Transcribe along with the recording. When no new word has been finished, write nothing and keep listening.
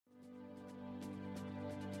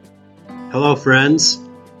Hello, friends.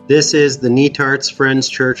 This is the Netarts Friends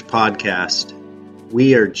Church podcast.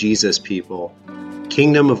 We are Jesus people,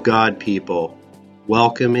 Kingdom of God people,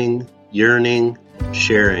 welcoming, yearning,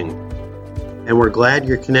 sharing. And we're glad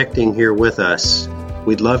you're connecting here with us.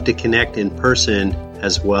 We'd love to connect in person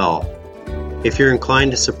as well. If you're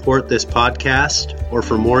inclined to support this podcast or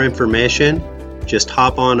for more information, just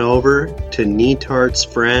hop on over to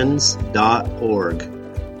netartsfriends.org.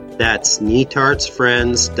 That's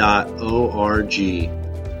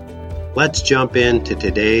netartsfriends.org. Let's jump into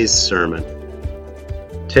today's sermon.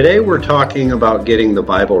 Today we're talking about getting the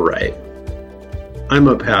Bible right. I'm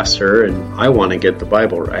a pastor and I want to get the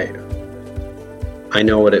Bible right. I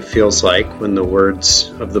know what it feels like when the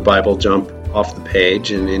words of the Bible jump off the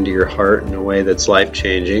page and into your heart in a way that's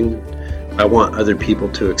life-changing. I want other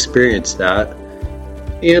people to experience that.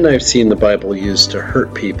 And I've seen the Bible used to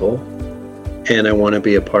hurt people. And I want to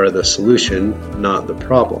be a part of the solution, not the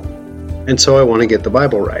problem. And so I want to get the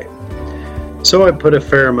Bible right. So I put a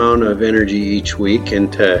fair amount of energy each week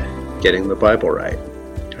into getting the Bible right.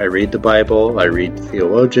 I read the Bible, I read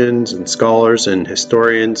theologians and scholars and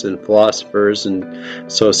historians and philosophers and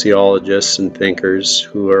sociologists and thinkers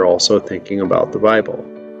who are also thinking about the Bible.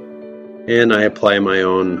 And I apply my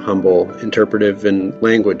own humble interpretive and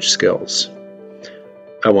language skills.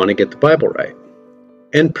 I want to get the Bible right.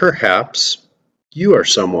 And perhaps you are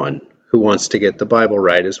someone who wants to get the Bible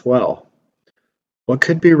right as well. What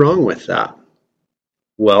could be wrong with that?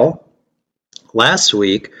 Well, last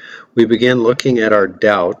week we began looking at our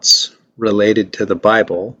doubts related to the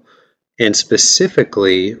Bible, and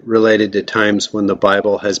specifically related to times when the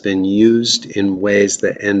Bible has been used in ways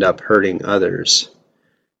that end up hurting others.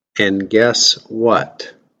 And guess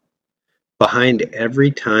what? Behind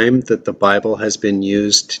every time that the Bible has been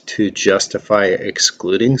used to justify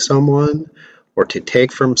excluding someone, or to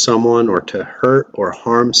take from someone, or to hurt or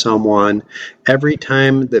harm someone, every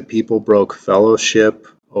time that people broke fellowship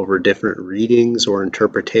over different readings or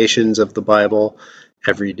interpretations of the Bible,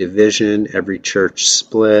 every division, every church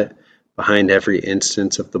split, behind every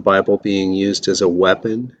instance of the Bible being used as a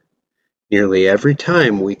weapon, nearly every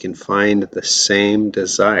time we can find the same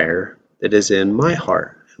desire that is in my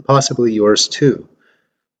heart, and possibly yours too.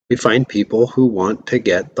 We find people who want to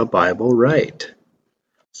get the Bible right.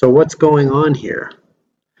 So what's going on here?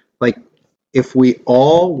 If we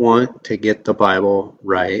all want to get the Bible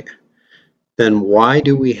right, then why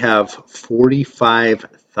do we have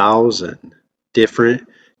 45,000 different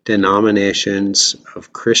denominations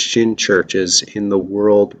of Christian churches in the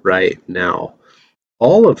world right now?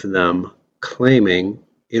 All of them claiming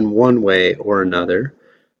in one way or another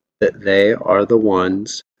that they are the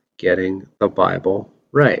ones getting the Bible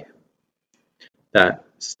right. That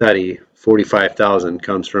study, 45,000,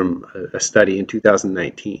 comes from a study in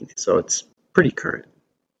 2019, so it's pretty current.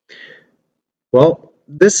 Well,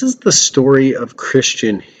 this is the story of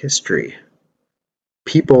Christian history.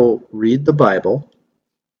 People read the Bible,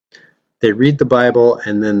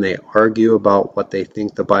 and then they argue about what they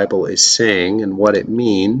think the Bible is saying and what it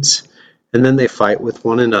means, and then they fight with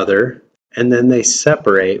one another, and then they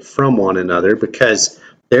separate from one another because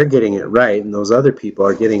they're getting it right and those other people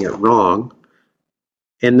are getting it wrong.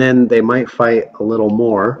 And then they might fight a little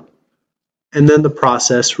more, and then the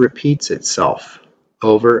process repeats itself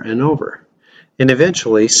over and over. And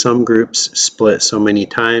eventually, some groups split so many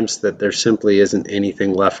times that there simply isn't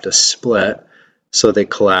anything left to split, so they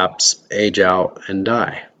collapse, age out, and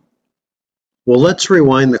die. Well, let's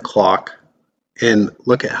rewind the clock and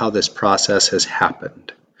look at how this process has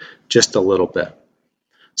happened just a little bit.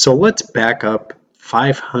 So let's back up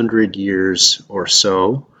 500 years or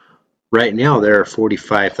so. Right now, there are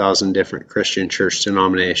 45,000 different Christian church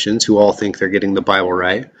denominations who all think they're getting the Bible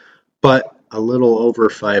right. But a little over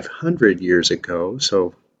 500 years ago,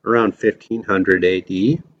 so around 1500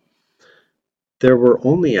 AD, there were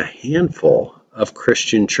only a handful of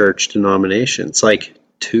Christian church denominations, like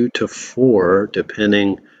 2 to 4,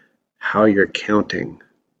 depending how you're counting.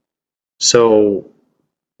 So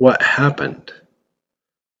what happened?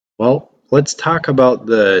 Well, let's talk about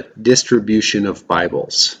the distribution of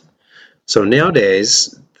Bibles. So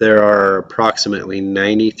nowadays, there are approximately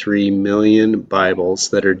 93 million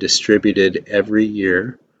Bibles that are distributed every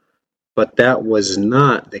year, but that was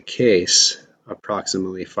not the case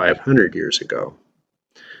approximately 500 years ago.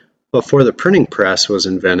 Before the printing press was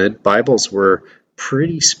invented, Bibles were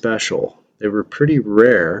pretty special. They were pretty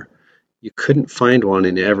rare. You couldn't find one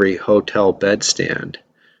in every hotel bedstand.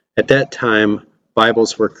 At that time,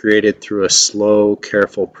 Bibles were created through a slow,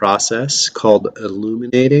 careful process called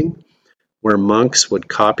illuminating, where monks would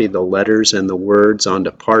copy the letters and the words onto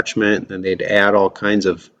parchment, and they'd add all kinds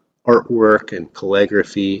of artwork and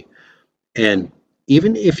calligraphy. And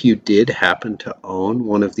even if you did happen to own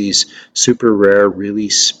one of these super rare, really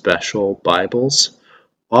special Bibles,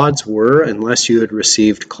 odds were, unless you had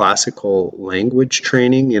received classical language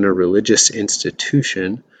training in a religious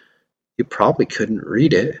institution, you probably couldn't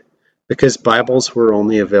read it, because Bibles were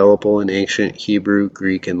only available in ancient Hebrew,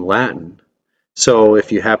 Greek, and Latin. So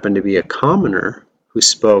if you happened to be a commoner who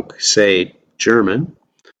spoke, say, German,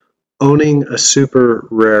 owning a super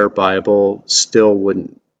rare Bible still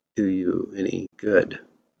wouldn't do you any good.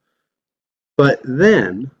 But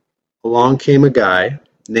then along came a guy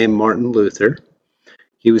named Martin Luther.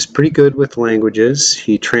 He was pretty good with languages.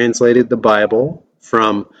 He translated the Bible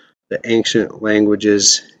from the ancient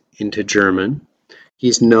languages into German.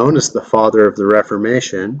 He's known as the father of the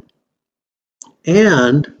Reformation.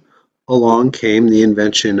 And along came the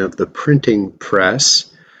invention of the printing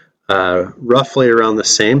press, roughly around the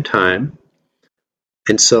same time.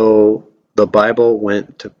 And so the Bible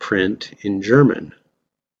went to print in German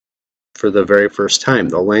for the very first time,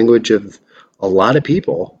 the language of a lot of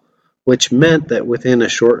people, which meant that within a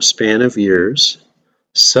short span of years,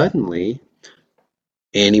 suddenly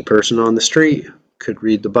any person on the street could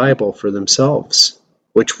read the Bible for themselves,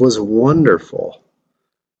 which was wonderful.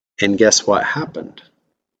 And guess what happened?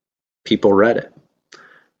 People read it,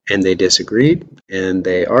 and they disagreed, and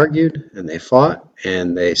they argued, and they fought,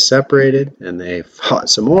 and they separated, and they fought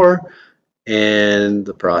some more, and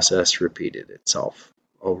the process repeated itself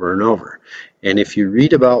over and over. And if you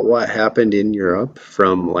read about what happened in Europe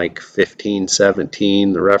from like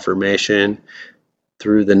 1517, the Reformation,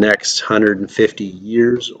 through the next 150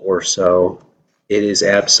 years or so, it is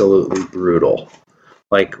absolutely brutal.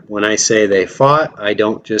 Like, when I say they fought, I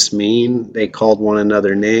don't just mean they called one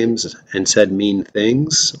another names and said mean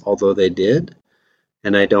things, although they did.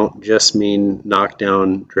 And I don't just mean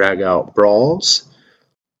knockdown, drag-out brawls.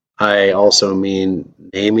 I also mean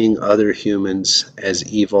naming other humans as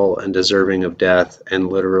evil and deserving of death,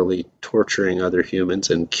 and literally torturing other humans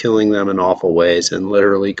and killing them in awful ways, and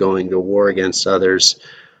literally going to war against others.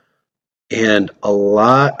 And a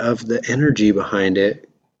lot of the energy behind it,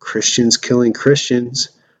 Christians killing Christians,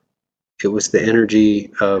 it was the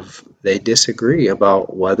energy of they disagree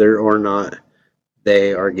about whether or not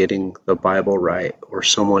they are getting the Bible right or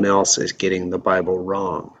someone else is getting the Bible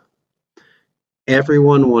wrong.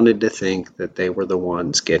 Everyone wanted to think that they were the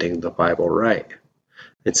ones getting the Bible right.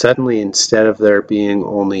 And suddenly, instead of there being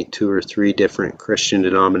only 2 or 3 different Christian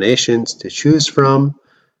denominations to choose from,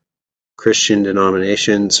 Christian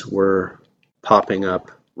denominations were popping up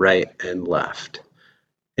right and left.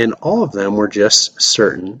 And all of them were just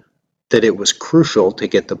certain that it was crucial to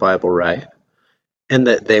get the Bible right, and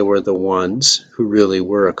that they were the ones who really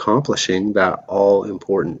were accomplishing that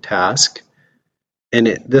all-important task. And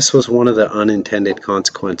this was one of the unintended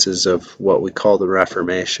consequences of what we call the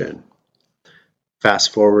Reformation.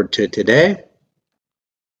 Fast forward to today,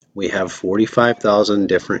 we have 45,000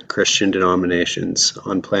 different Christian denominations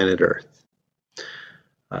on planet Earth.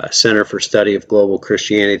 Center for Study of Global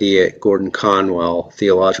Christianity at Gordon Conwell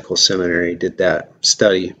Theological Seminary did that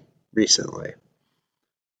study recently.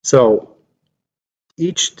 So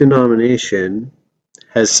each denomination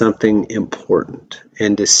has something important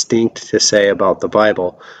and distinct to say about the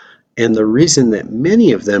Bible, and the reason that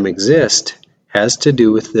many of them exist has to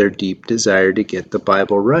do with their deep desire to get the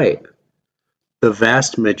Bible right. The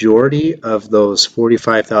vast majority of those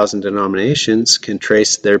 45,000 denominations can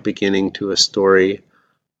trace their beginning to a story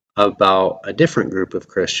about a different group of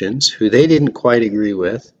Christians who they didn't quite agree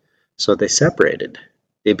with, so they separated.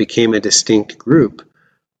 They became a distinct group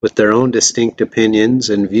with their own distinct opinions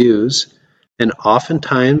and views, and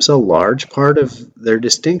oftentimes a large part of their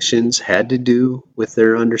distinctions had to do with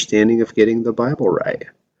their understanding of getting the Bible right.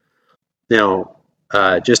 Now,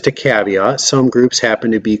 just a caveat, some groups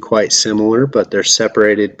happen to be quite similar, but they're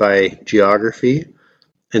separated by geography,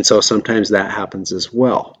 and so sometimes that happens as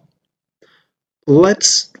well.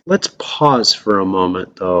 Let's pause for a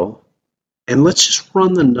moment, though, and let's just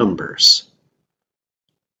run the numbers.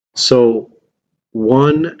 So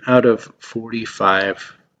 1 out of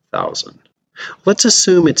 45,000. Let's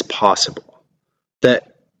assume it's possible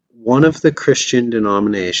that one of the Christian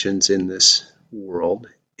denominations in this world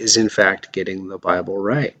is in fact getting the Bible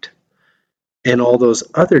right. And all those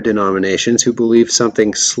other denominations who believe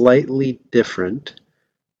something slightly different,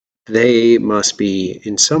 they must be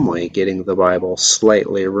in some way getting the Bible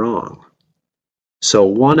slightly wrong. So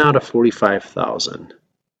 1 out of 45,000.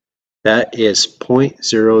 That is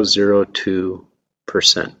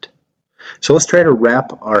 0.002%. So let's try to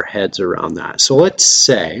wrap our heads around that. So let's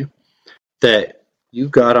say that you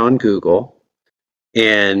got on Google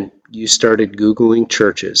and you started Googling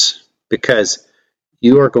churches because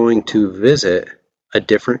you are going to visit a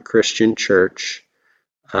different Christian church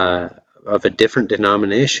of a different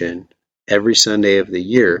denomination every Sunday of the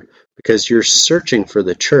year because you're searching for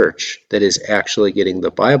the church that is actually getting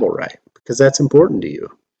the Bible right, because that's important to you.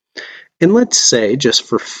 And let's say, just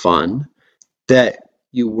for fun, that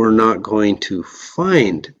you were not going to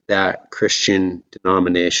find that Christian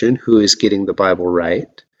denomination who is getting the Bible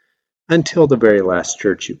right until the very last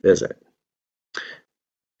church you visit.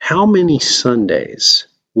 How many Sundays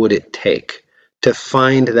would it take to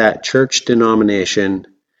find that church denomination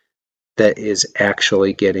that is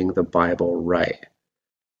actually getting the Bible right?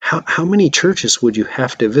 How many churches would you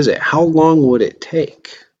have to visit? How long would it take?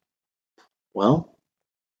 Well,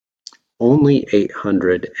 only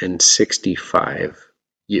 865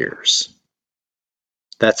 years.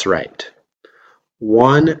 That's right.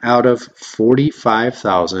 1 out of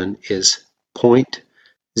 45,000 is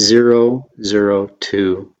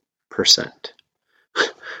 0.002%.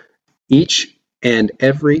 Each and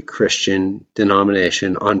every Christian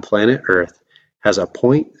denomination on planet Earth has a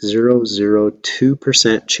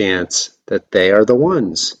 0.002% chance that they are the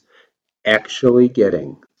ones actually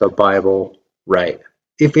getting the Bible right,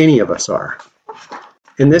 if any of us are.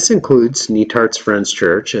 And this includes Netart's Friends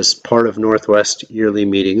Church as part of Northwest Yearly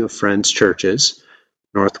Meeting of Friends Churches.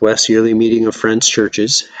 Northwest Yearly Meeting of Friends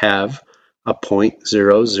Churches have a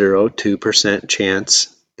 0.002%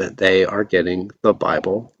 chance that they are getting the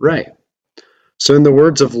Bible right. So in the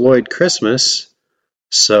words of Lloyd Christmas,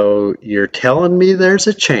 so you're telling me there's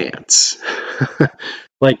a chance.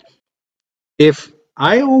 Like, if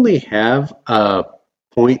I only have a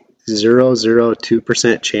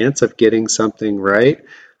 0.002% chance of getting something right,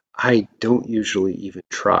 I don't usually even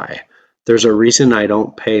try. There's a reason I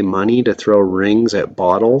don't pay money to throw rings at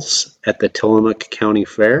bottles at the Tillamook County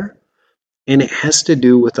Fair, and it has to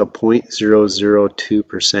do with a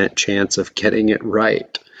 0.002% chance of getting it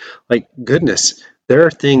right. Like, goodness, there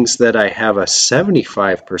are things that I have a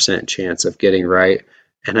 75% chance of getting right,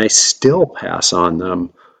 and I still pass on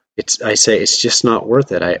them. I say it's just not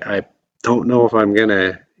worth it. I don't know if I'm going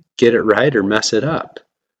to get it right or mess it up.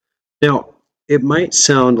 Now, it might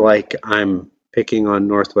sound like I'm picking on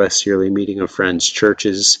Northwest Yearly Meeting of Friends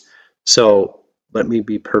churches, so let me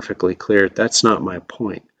be perfectly clear. That's not my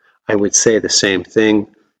point. I would say the same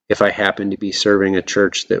thing if I happened to be serving a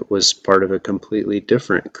church that was part of a completely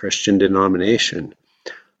different Christian denomination.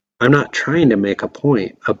 I'm not trying to make a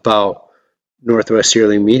point about Northwest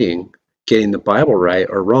Yearly Meeting getting the Bible right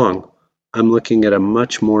or wrong. I'm looking at a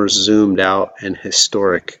much more zoomed out and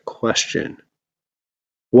historic question.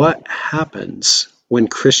 What happens when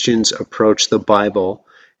Christians approach the Bible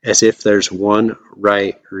as if there's one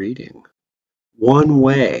right reading, one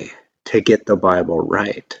way to get the Bible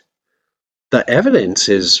right? The evidence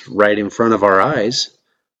is right in front of our eyes.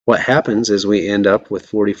 What happens is we end up with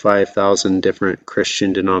 45,000 different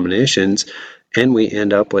Christian denominations, and we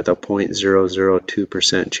end up with a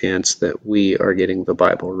 0.002% chance that we are getting the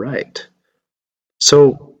Bible right.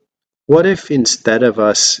 So what if instead of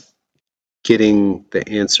us getting the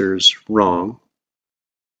answers wrong,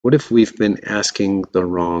 what if we've been asking the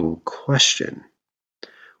wrong question?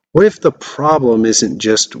 What if the problem isn't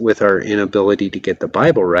just with our inability to get the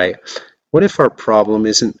Bible right? What if our problem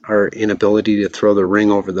isn't our inability to throw the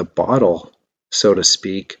ring over the bottle, so to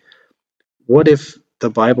speak? What if the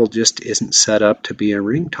Bible just isn't set up to be a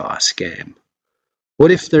ring toss game?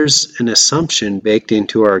 What if there's an assumption baked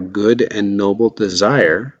into our good and noble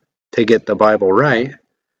desire to get the Bible right,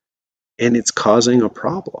 and it's causing a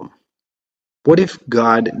problem? What if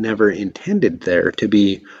God never intended there to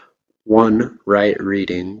be one right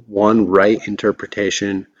reading, one right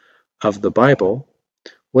interpretation of the Bible?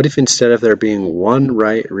 What if instead of there being one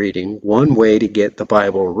right reading, one way to get the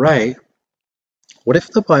Bible right, what if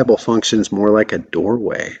the Bible functions more like a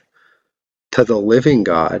doorway to the living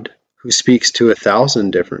God who speaks to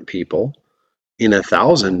 1,000 different people in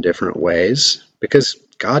 1,000 different ways, because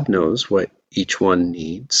God knows what each one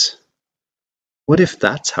needs? What if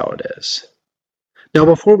that's how it is? Now,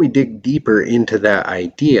 before we dig deeper into that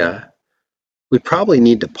idea, we probably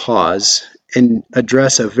need to pause and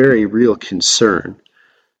address a very real concern.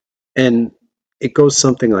 And it goes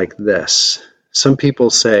something like this. Some people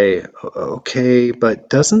say, okay, but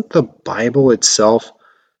doesn't the Bible itself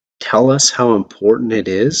tell us how important it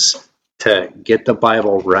is to get the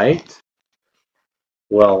Bible right?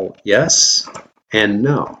 Well, yes and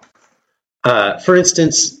no. For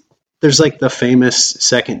instance, there's like the famous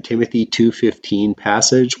 2 Timothy 2:15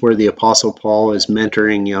 passage where the Apostle Paul is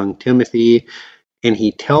mentoring young Timothy, and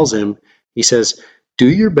he tells him, he says, "Do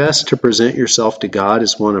your best to present yourself to God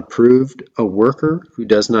as one approved, a worker who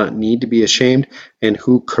does not need to be ashamed, and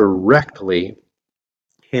who correctly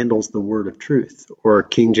handles the word of truth, or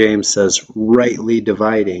King James says, rightly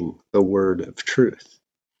dividing the word of truth.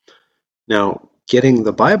 Now, getting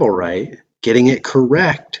the Bible right, getting it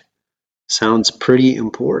correct, sounds pretty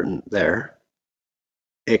important there.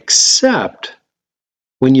 Except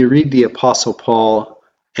when you read the Apostle Paul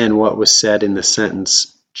and what was said in the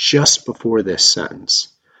sentence just before this sentence,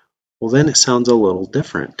 well, then it sounds a little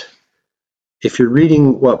different. If you're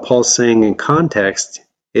reading what Paul's saying in context,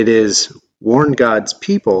 it is warn God's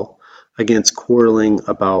people against quarreling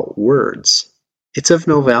about words. It's of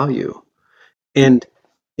no value, and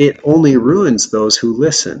it only ruins those who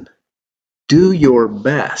listen. Do your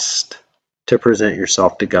best to present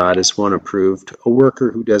yourself to God as one approved, a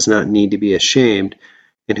worker who does not need to be ashamed,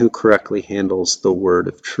 and who correctly handles the word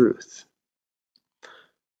of truth.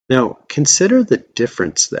 Now, consider the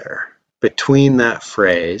difference there between that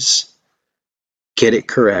phrase, get it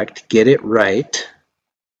correct, get it right,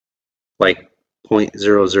 like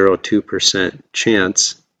 0.002%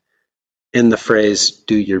 chance, and the phrase,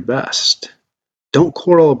 do your best. Don't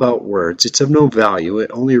quarrel about words. It's of no value.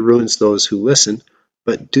 It only ruins those who listen,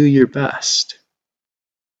 but do your best.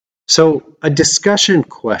 So, a discussion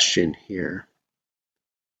question here.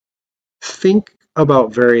 Think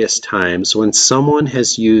about various times when someone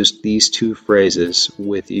has used these two phrases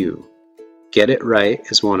with you. Get it right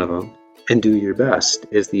is one of them, and do your best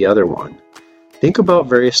is the other one. Think about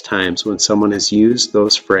various times when someone has used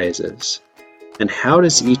those phrases, and how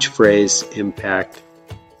does each phrase impact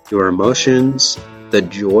your emotions, the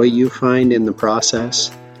joy you find in the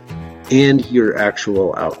process, and your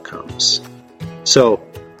actual outcomes. So,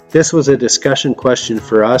 this was a discussion question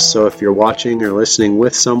for us, so if you're watching or listening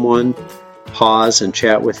with someone, pause and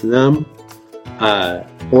chat with them.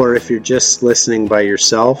 Or if you're just listening by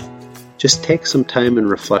yourself, just take some time and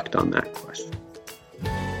reflect on that question.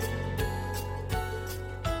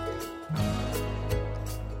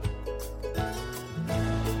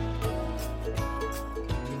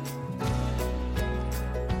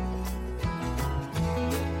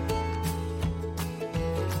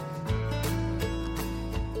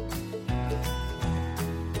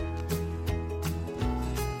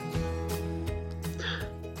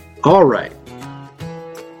 All right,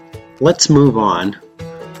 let's move on.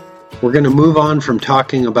 We're going to move on from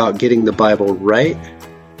talking about getting the Bible right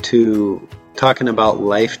to talking about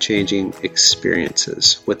life-changing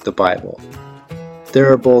experiences with the Bible.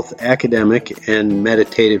 There are both academic and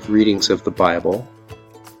meditative readings of the Bible,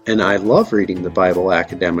 and I love reading the Bible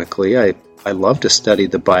academically. I love to study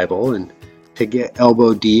the Bible and to get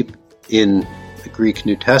elbow deep in the Greek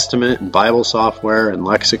New Testament and Bible software and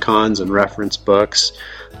lexicons and reference books.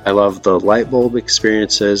 I love the light bulb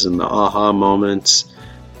experiences and the aha moments,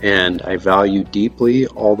 and I value deeply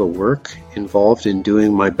all the work involved in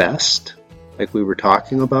doing my best, like we were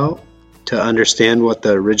talking about, to understand what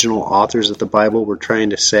the original authors of the Bible were trying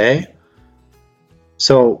to say.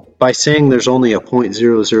 So by saying there's only a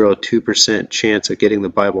 0.002% chance of getting the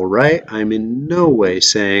Bible right, I'm in no way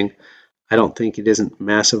saying I don't think it isn't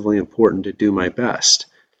massively important to do my best.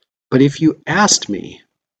 But if you asked me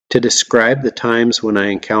to describe the times when I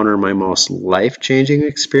encounter my most life-changing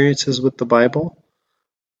experiences with the Bible,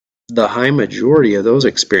 the high majority of those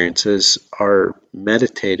experiences are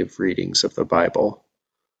meditative readings of the Bible.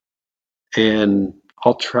 And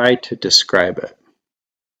I'll try to describe it.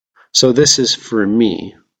 So this is for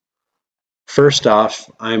me. First off,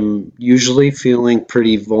 I'm usually feeling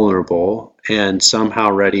pretty vulnerable and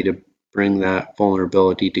somehow ready to bring that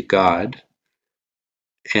vulnerability to God.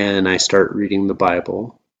 And I start reading the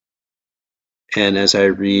Bible. And as I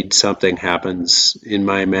read, something happens in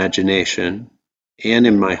my imagination and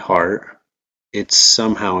in my heart. It's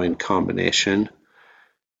somehow in combination.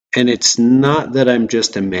 And it's not that I'm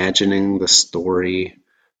just imagining the story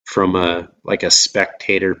from a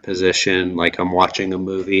spectator position, like I'm watching a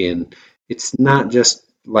movie, and it's not just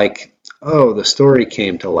like, oh, the story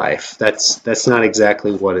came to life. That's not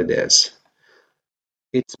exactly what it is.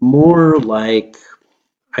 It's more like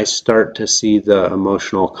I start to see the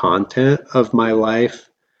emotional content of my life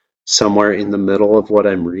somewhere in the middle of what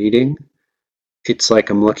I'm reading. It's like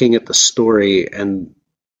I'm looking at the story and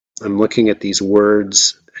I'm looking at these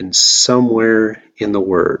words, and somewhere in the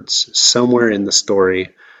words, somewhere in the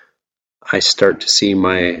story, I start to see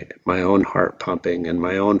my own heart pumping and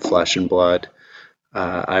my own flesh and blood.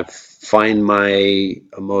 I find my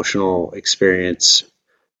emotional experience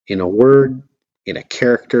in a word, in a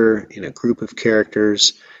character, in a group of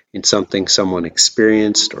characters, in something someone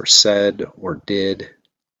experienced or said or did.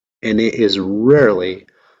 And it is rarely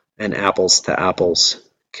an apples to apples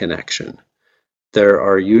connection. There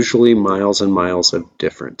are usually miles and miles of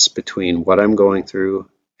difference between what I'm going through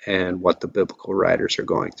and what the biblical writers are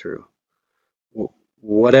going through.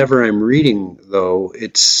 Whatever I'm reading, though,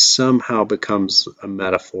 it somehow becomes a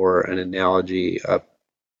metaphor, an analogy, a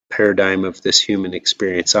paradigm of this human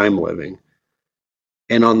experience I'm living.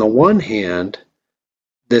 And on the one hand,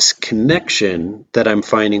 this connection that I'm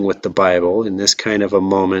finding with the Bible in this kind of a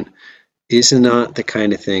moment is not the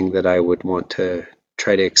kind of thing that I would want to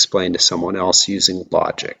try to explain to someone else using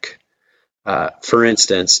logic. For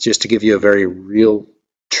instance, just to give you a very real,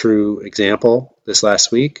 true example, this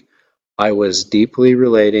last week, I was deeply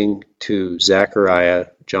relating to Zechariah,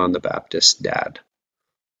 John the Baptist's dad.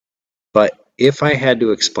 But if I had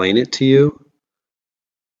to explain it to you,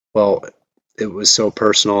 well, it was so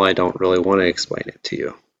personal, I don't really want to explain it to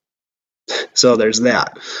you. So there's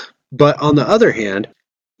that. But on the other hand,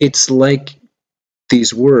 it's like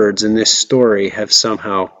these words in this story have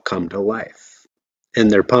somehow come to life.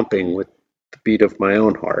 And they're pumping with the beat of my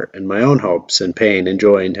own heart and my own hopes and pain and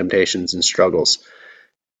joy and temptations and struggles.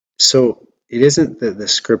 So it isn't that the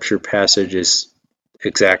scripture passage is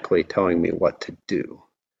exactly telling me what to do,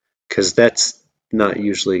 because that's not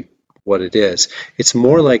usually what it is. It's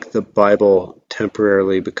more like the Bible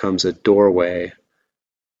temporarily becomes a doorway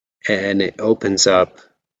and it opens up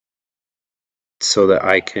so that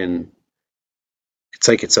I can, it's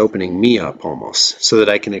like it's opening me up almost, so that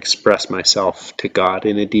I can express myself to God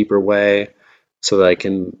in a deeper way, so that I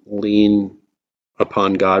can lean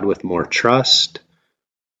upon God with more trust,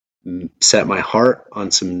 set my heart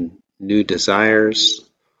on some new desires,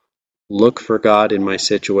 look for God in my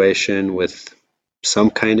situation with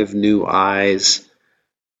some kind of new eyes,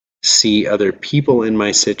 see other people in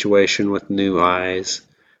my situation with new eyes,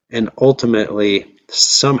 and ultimately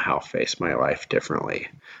somehow face my life differently.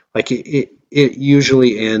 Like it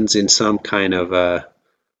usually ends in some kind of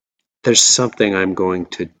there's something I'm going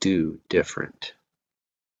to do different.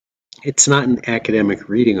 It's not an academic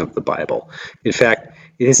reading of the Bible. In fact,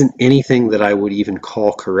 it isn't anything that I would even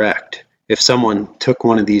call correct. If someone took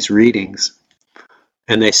one of these readings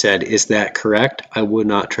and they said, "Is that correct?" I would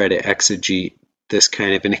not try to exegete this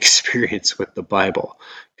kind of an experience with the Bible,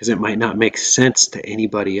 because it might not make sense to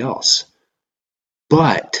anybody else.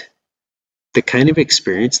 But the kind of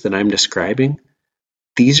experience that I'm describing,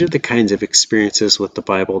 these are the kinds of experiences with the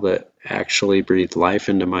Bible that actually breathe life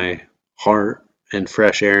into my heart and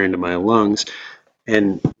fresh air into my lungs.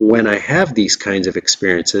 And when I have these kinds of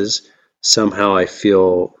experiences, somehow I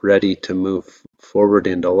feel ready to move forward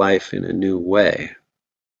into life in a new way.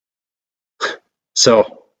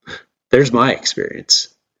 So there's my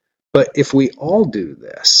experience. But if we all do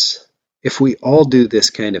this, if we all do this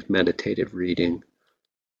kind of meditative reading,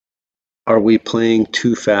 are we playing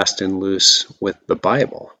too fast and loose with the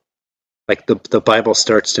Bible? Like the Bible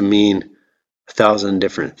starts to mean 1,000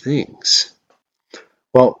 different things.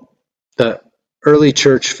 Well, the early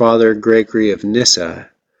church father Gregory of Nyssa,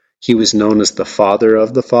 he was known as the father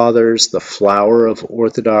of the fathers, the flower of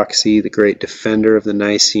orthodoxy, the great defender of the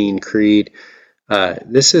Nicene Creed.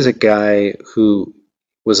 This is a guy who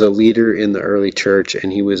was a leader in the early church,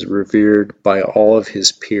 and he was revered by all of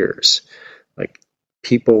his peers. Like,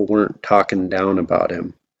 people weren't talking down about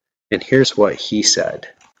him. And here's what he said.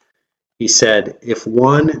 He said, if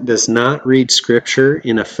one does not read scripture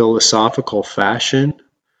in a philosophical fashion,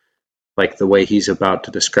 like the way he's about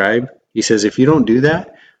to describe, he says, if you don't do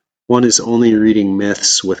that, one is only reading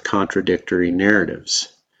myths with contradictory narratives.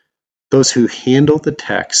 Those who handle the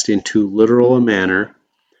text in too literal a manner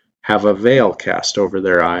have a veil cast over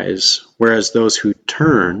their eyes, whereas those who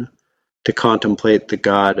turn to contemplate the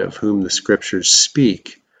God of whom the scriptures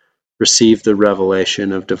speak receive the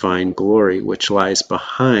revelation of divine glory which lies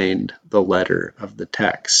behind the letter of the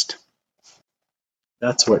text.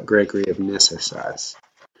 That's what Gregory of Nyssa says.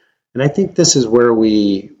 And I think this is where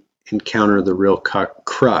we encounter the real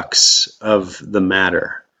crux of the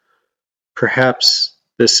matter. Perhaps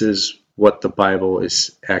this is what the Bible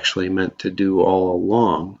is actually meant to do all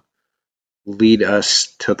along. Lead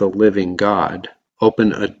us to the living God,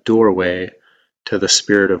 open a doorway to the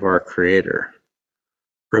Spirit of our Creator.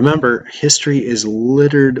 Remember, history is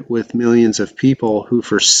littered with millions of people who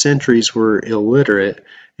for centuries were illiterate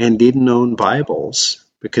and didn't own Bibles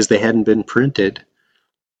because they hadn't been printed.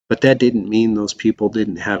 But that didn't mean those people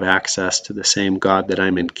didn't have access to the same God that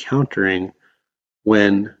I'm encountering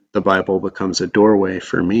when the Bible becomes a doorway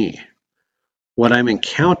for me. What I'm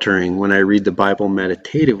encountering when I read the Bible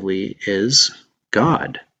meditatively is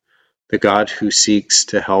God, the God who seeks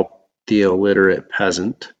to help the illiterate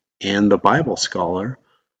peasant and the Bible scholar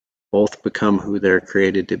both become who they're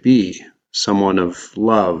created to be, someone of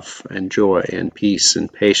love and joy and peace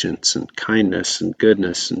and patience and kindness and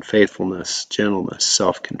goodness and faithfulness, gentleness,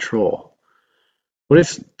 self-control. What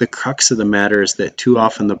if the crux of the matter is that too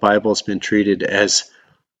often the Bible has been treated as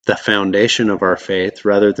the foundation of our faith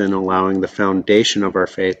rather than allowing the foundation of our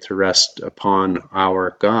faith to rest upon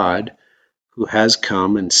our God, who has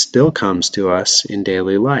come and still comes to us in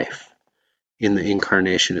daily life, in the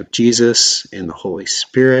incarnation of Jesus, in the Holy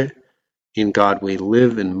Spirit. In God we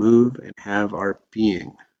live and move and have our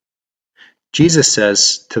being. Jesus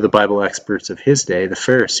says to the Bible experts of his day, the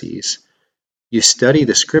Pharisees, "You study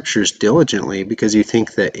the scriptures diligently because you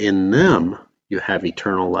think that in them you have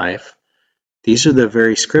eternal life. These are the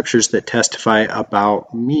very scriptures that testify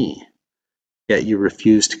about me, yet you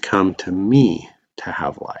refuse to come to me to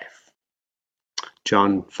have life."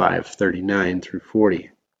 John 5:39 through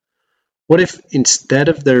 40. What if instead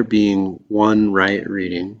of there being one right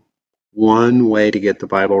reading, one way to get the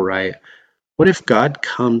Bible right, what if God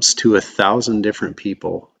comes to 1,000 different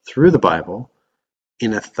people through the Bible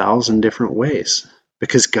in 1,000 different ways?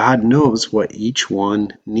 Because God knows what each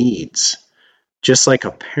one needs, just like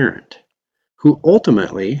a parent who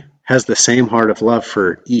ultimately has the same heart of love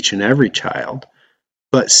for each and every child,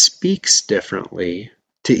 but speaks differently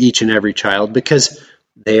to each and every child because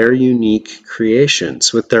they are unique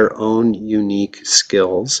creations with their own unique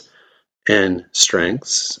skills and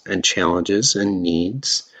strengths and challenges and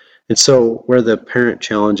needs. And so where the parent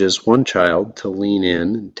challenges one child to lean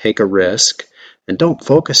in and take a risk and don't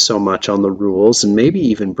focus so much on the rules and maybe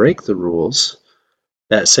even break the rules,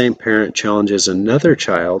 that same parent challenges another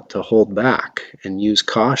child to hold back and use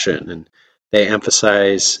caution, and they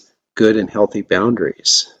emphasize good and healthy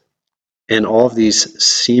boundaries. And all of these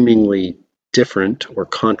seemingly different or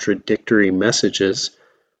contradictory messages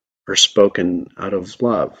are spoken out of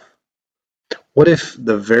love. What if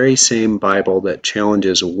the very same Bible that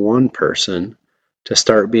challenges one person to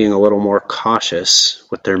start being a little more cautious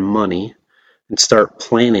with their money and start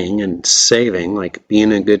planning and saving, like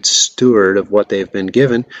being a good steward of what they've been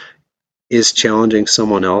given, is challenging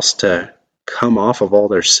someone else to come off of all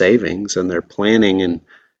their savings and their planning and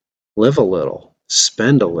live a little,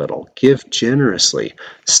 spend a little, give generously,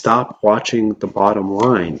 stop watching the bottom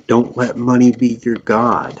line, don't let money be your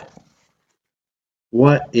God?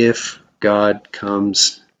 What if God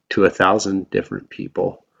comes to 1,000 different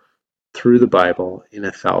people through the Bible in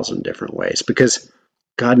 1,000 different ways? Because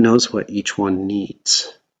God knows what each one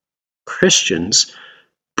needs. Christians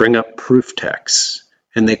bring up proof texts,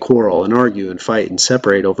 and they quarrel and argue and fight and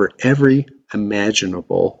separate over every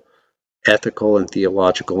imaginable ethical and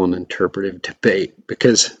theological and interpretive debate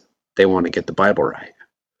because they want to get the Bible right.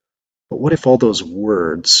 But what if all those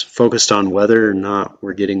words focused on whether or not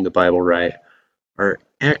we're getting the Bible right are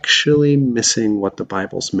actually missing what the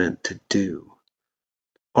Bible's meant to do?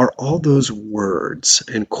 Are all those words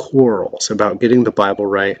and quarrels about getting the Bible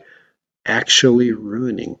right actually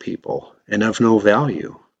ruining people and of no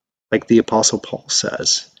value, like the Apostle Paul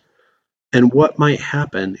says? And what might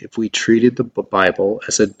happen if we treated the Bible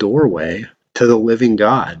as a doorway to the living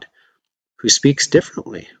God, who speaks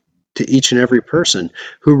differently to each and every person,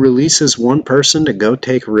 who releases one person to go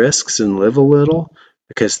take risks and live a little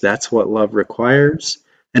because that's what love requires,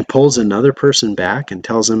 and pulls another person back and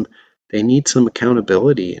tells them they need some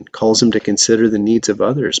accountability and calls them to consider the needs of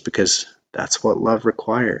others because that's what love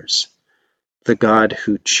requires? The God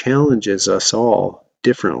who challenges us all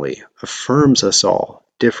differently, affirms us all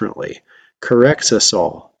differently, corrects us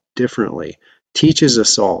all differently, teaches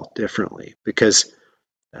us all differently, because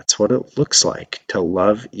that's what it looks like to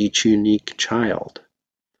love each unique child.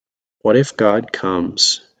 What if God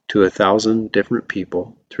comes to 1,000 different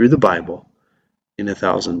people through the Bible in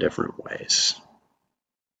 1,000 different ways?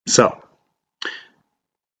 So,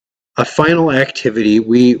 a final activity,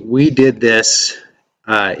 we did this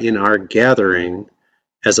in our gathering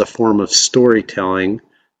as a form of storytelling.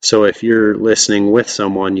 So if you're listening with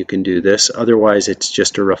someone, you can do this. Otherwise, it's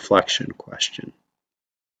just a reflection question.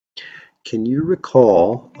 Can you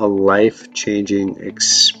recall a life-changing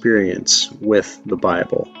experience with the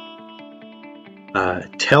Bible?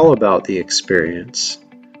 Tell about the experience.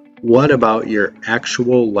 What about your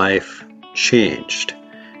actual life changed?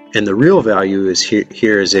 And the real value is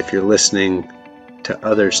here is if you're listening to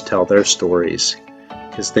others tell their stories,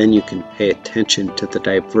 because then you can pay attention to the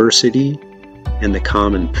diversity and the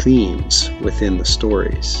common themes within the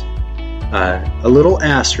stories. A little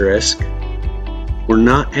asterisk, we're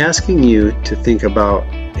not asking you to think about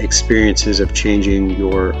experiences of changing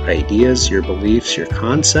your ideas, your beliefs, your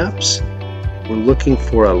concepts. We're looking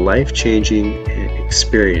for a life-changing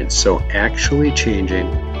experience, so actually changing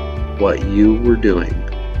what you were doing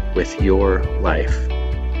with your life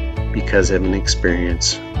because of an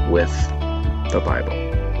experience with the Bible.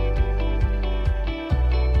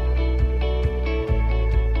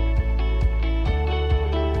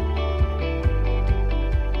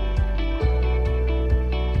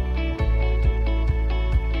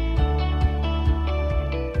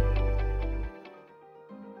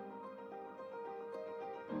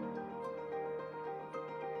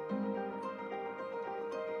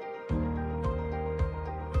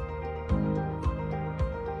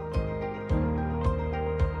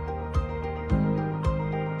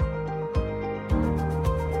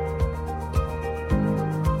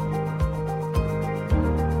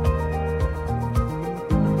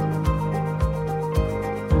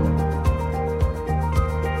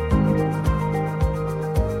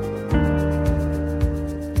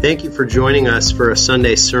 Thank you for joining us for a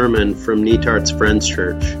Sunday sermon from Netart's Friends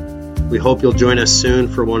Church. We hope you'll join us soon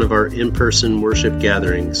for one of our in-person worship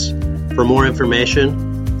gatherings. For more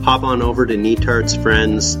information, hop on over to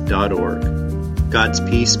netartsfriends.org. God's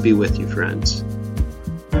peace be with you, friends.